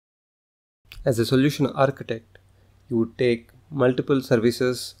As a solution architect, you would take multiple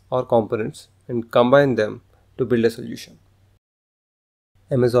services or components and combine them to build a solution.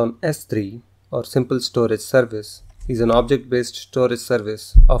 Amazon S3 or Simple Storage Service is an object-based storage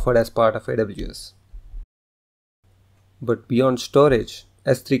service offered as part of AWS. But beyond storage,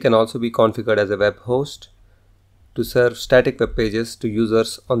 S3 can also be configured as a web host to serve static web pages to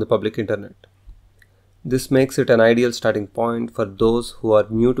users on the public internet. This makes it an ideal starting point for those who are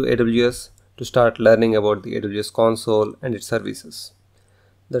new to AWS to start learning about the AWS console and its services.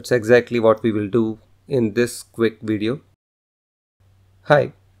 That's exactly what we will do in this quick video.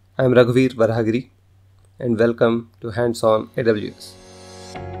 Hi, I'm Raghuveer Varhagiri and welcome to Hands on AWS.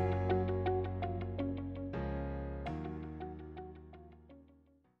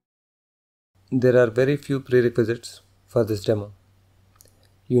 There are very few prerequisites for this demo.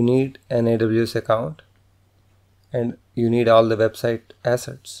 You need an AWS account and you need all the website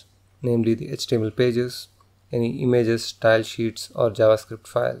assets, namely the HTML pages, any images, style sheets or JavaScript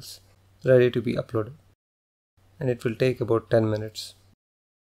files ready to be uploaded. And it will take about 10 minutes.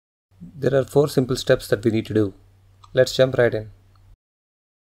 There are 4 simple steps that we need to do. Let's jump right in.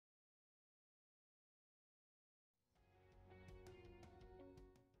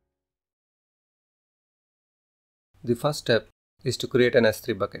 The first step is to create an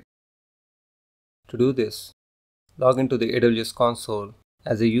S3 bucket. To do this, log into the AWS console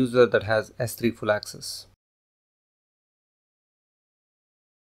as a user that has S3 full access.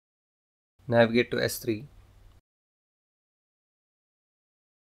 Navigate to S3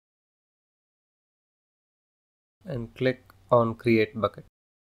 and click on Create Bucket.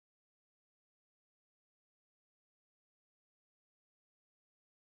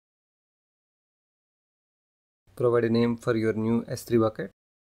 Provide a name for your new S3 bucket.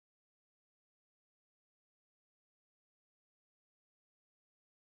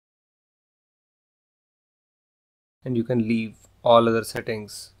 And you can leave all other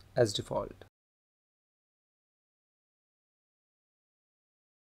settings as default.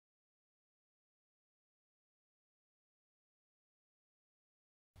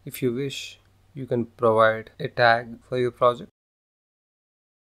 If you wish, you can provide a tag for your project.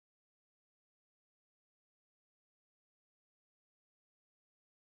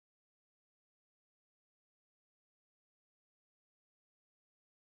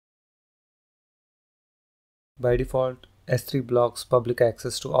 By default, S3 blocks public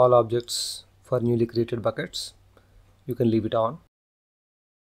access to all objects for newly created buckets. You can leave it on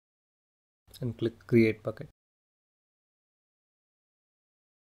and click Create Bucket.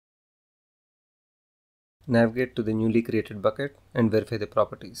 Navigate to the newly created bucket and verify the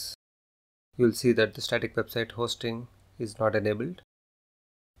properties. You'll see that the static website hosting is not enabled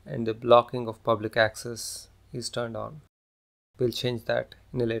and the blocking of public access is turned on. We'll change that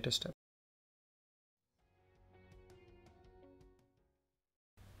in a later step.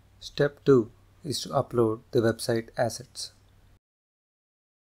 Step 2 is to upload the website assets.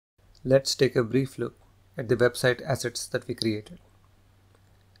 Let's take a brief look at the website assets that we created.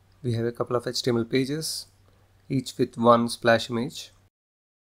 We have a couple of HTML pages, each with one splash image.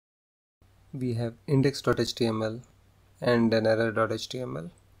 We have index.html and an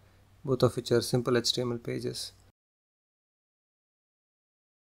error.html, both of which are simple HTML pages.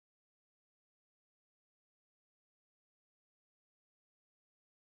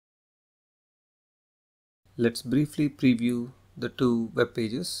 Let's briefly preview the two web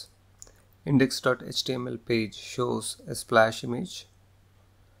pages. Index.html page shows a splash image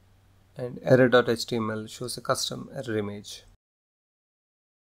and error.html shows a custom error image.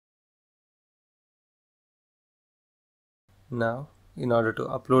 Now, in order to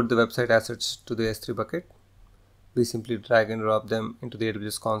upload the website assets to the S3 bucket, we simply drag and drop them into the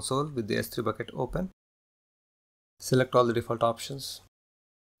AWS console with the S3 bucket open. Select all the default options.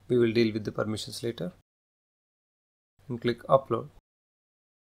 We will deal with the permissions later. And click Upload.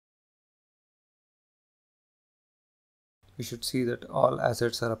 You should see that all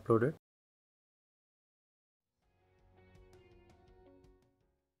assets are uploaded.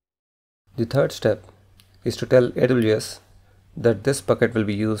 The third step is to tell AWS that this bucket will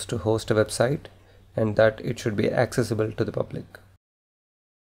be used to host a website and that it should be accessible to the public.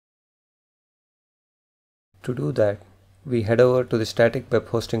 To do that, we head over to the static web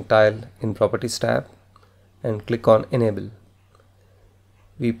hosting tile in Properties tab and click on Enable.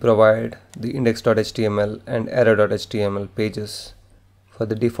 We provide the index.html and error.html pages for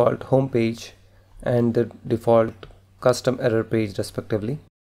the default home page and the default custom error page respectively.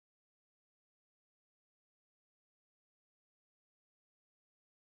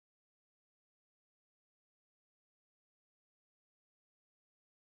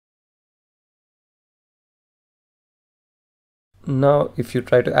 Now, if you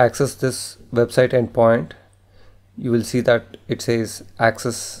try to access this website endpoint, you will see that it says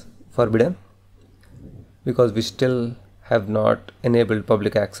access forbidden because we still have not enabled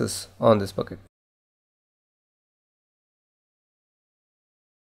public access on this bucket.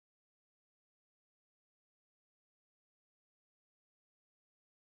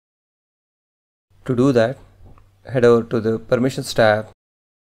 To do that, head over to the Permissions tab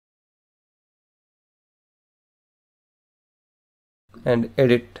and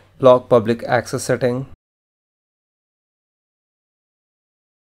edit Block Public Access setting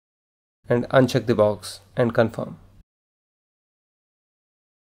and uncheck the box and confirm.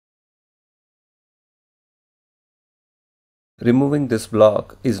 Removing this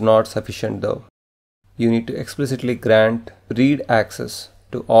block is not sufficient though. You need to explicitly grant read access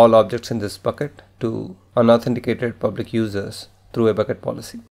to all objects in this bucket to unauthenticated public users through a bucket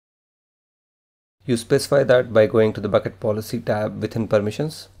policy. You specify that by going to the Bucket Policy tab within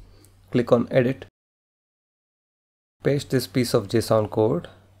Permissions, click on Edit, paste this piece of JSON code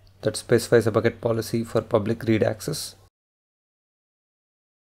that specifies a bucket policy for public read access,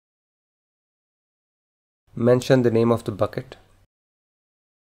 mention the name of the bucket,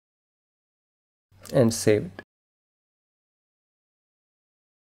 and save it.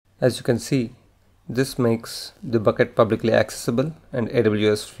 As you can see, this makes the bucket publicly accessible and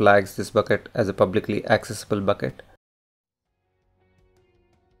AWS flags this bucket as a publicly accessible bucket.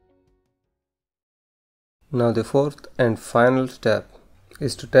 Now the fourth and final step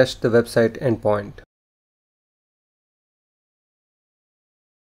is to test the website endpoint.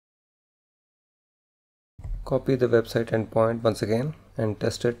 Copy the website endpoint once again and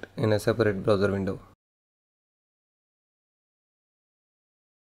test it in a separate browser window.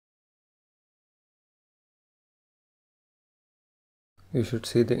 You should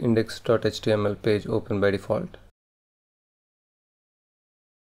see the index.html page open by default.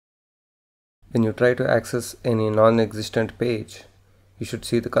 When you try to access any non-existent page, you should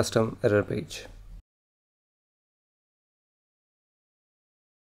see the custom error page.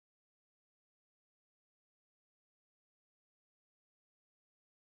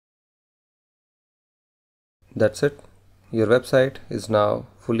 That's it. Your website is now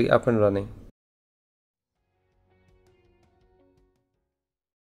fully up and running.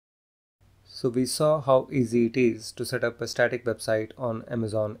 So we saw how easy it is to set up a static website on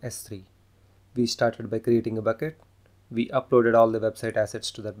Amazon S3. We started by creating a bucket. We uploaded all the website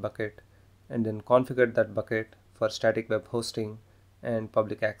assets to that bucket and then configured that bucket for static web hosting and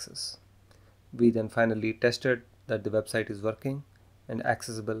public access. We then finally tested that the website is working and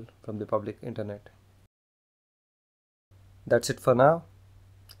accessible from the public internet. That's it for now.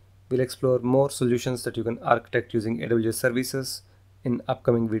 We'll explore more solutions that you can architect using AWS services in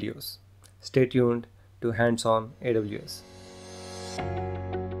upcoming videos. Stay tuned to Hands on AWS.